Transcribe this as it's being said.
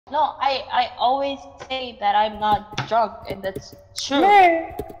No, I always say that I'm not drunk, and that's true.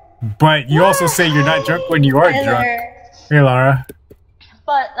 But you also say you're not drunk when you are drunk. Hey, Lara.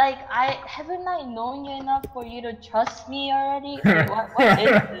 But like, haven't I known you enough for you to trust me already? Like, what is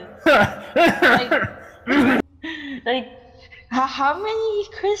this? Like, how many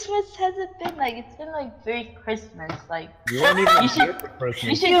Christmas has it been? Like, it's been like 3 Christmas. Like, you weren't even here for Christmas.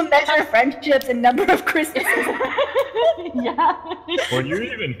 You should measure friendships in number of Christmases. Yeah. Were you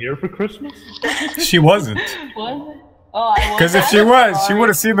even here for Christmas? She wasn't. Was it? Oh, I was. Because if she was, she would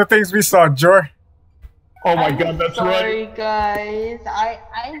have seen the things we saw, Jor. Oh my God, that's sorry, right. Guys. I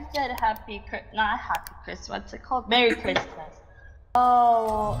said not happy Christmas. What's it called? Merry Christmas.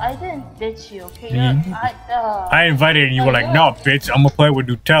 Oh, I didn't bitch you, okay? I invited and you were like, no, bitch, I'm gonna play with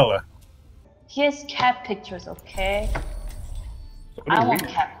Nutella. Here's cat pictures, okay? I want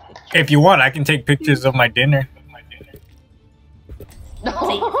cat pictures. If you want, I can take pictures of my dinner.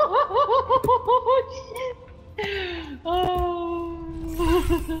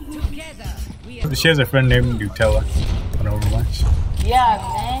 She has a friend named Nutella on Overwatch. Yeah,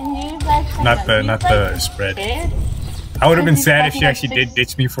 man, he's actually not the spread. I would have been sad if she actually did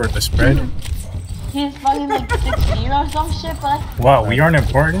ditch me for the spread. He's fucking like 16 or some shit, but wow, we aren't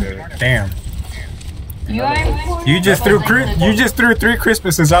important? Damn. You are important? You just threw 3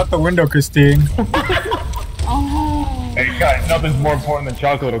 Christmases out the window, Christine. Oh. Hey guys, nothing's more important than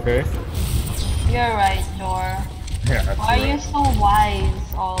chocolate, okay? You're right, Jor. Yeah, why are you so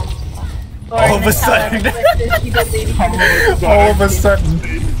wise all of a sudden? All of a sudden.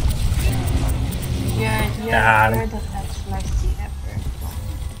 You're the best mercy ever.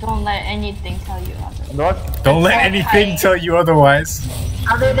 Don't let anything tell you otherwise. Don't let anything tell you otherwise.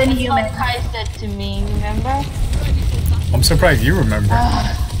 Other than human. Kai said to me, remember? I'm surprised you remember.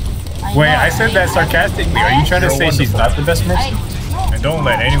 Wait, I said that sarcastically. Are you trying to say she's not the best mercy? And don't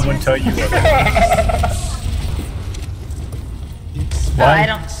let anyone tell you otherwise. Why?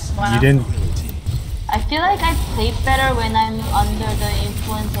 You didn't. I feel like I play better when I'm under the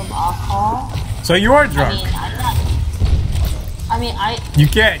influence of alcohol. So you are drunk. You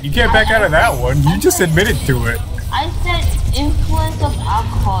can't back out of that one. You just admitted to it. I said influence of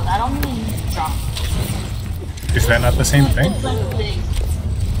alcohol. I don't mean drunk. Is that not the same thing?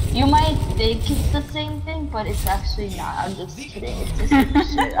 You might think it's the same thing, but it's actually not. I'm just kidding. It's the same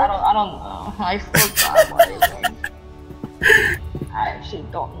shit. I don't know. I forgot what it was. I actually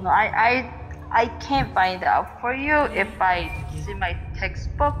don't know. I can't find out for you if I see my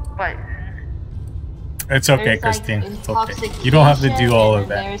textbook, but it's okay, Christine. It's okay. You don't have to do all of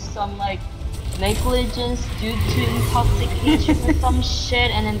that. There's some like negligence due to intoxication or some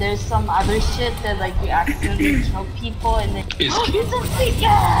shit, and then there's some other shit that like you accidentally kill people, and then it's a secret.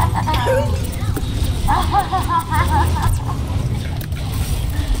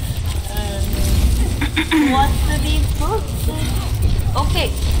 Wants to be boosted. Okay,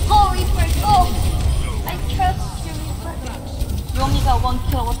 go Reaper, go! I trust you, Reaper. You only got 1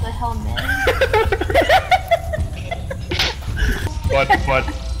 kill, what the hell, man?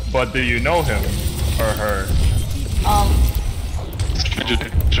 But do you know him? Or her?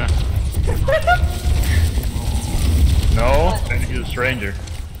 No? Then he's a stranger.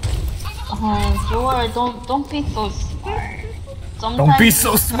 Jor, don't be so smart. Don't be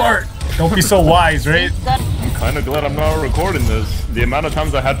so smart! Don't be so wise, right? I'm kinda glad I'm not recording this. The amount of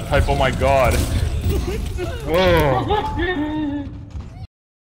times I had to type, oh my god. Whoa.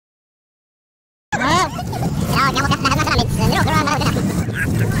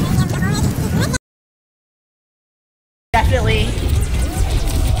 Definitely.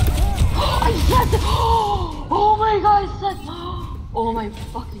 Oh my god, oh my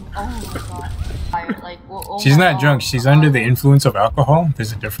fucking, oh my god. Like, oh she's not drunk, she's under the influence of alcohol.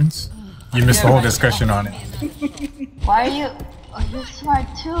 There's a difference. You missed the whole discussion on it. Why are you smart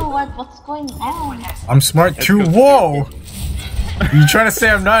too? What's going on? I'm smart too? Whoa! You trying to say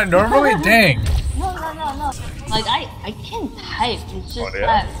I'm not normally? Dang. No. Like, I can type, it's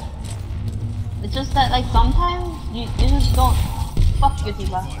just that like sometimes you just don't fuck your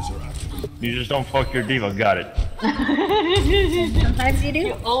diva. You just don't fuck your diva, got it. Sometimes you do.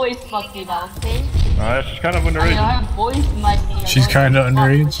 You always fuck diva, okay? She's kind of underage. Her voice might be she's kind of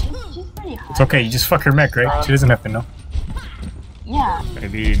underage. She's pretty high. It's okay, you just fuck her mech, right? She doesn't have to know. Yeah.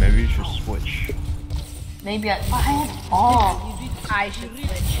 Maybe you should switch. Maybe I have all. I should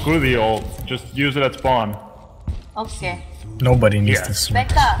switch. Screw the ult. Just use it at spawn. Okay. Nobody needs to switch.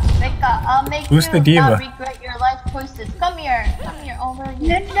 Becca, I'll make Who's you the diva? not regret your life choices. Come here, over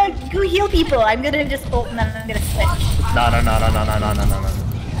here. No, go heal people. I'm gonna just ult and then I'm gonna switch. No.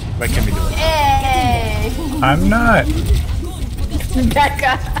 Let Kimmy do it. Hey! I'm not.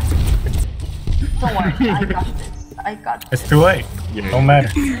 Becca. Don't worry, I got this. I got this. It's too late. Yeah. Don't matter.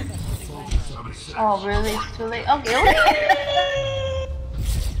 Oh, really? It's too late? Okay.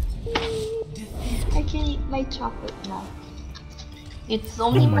 I can eat my chocolate now. It's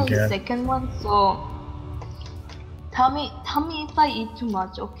only my my God. second one, so tell me if I eat too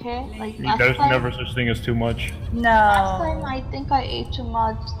much, okay? Like There's never such thing as too much. last No. time I think I ate too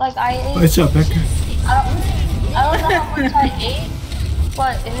much. Like I ate. What's up, Becca? I don't know how much I ate,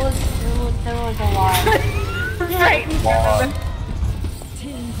 but there was a lot. Right in front of him.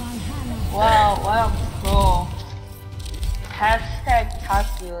 Wow, cool. Hashtag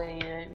calculated.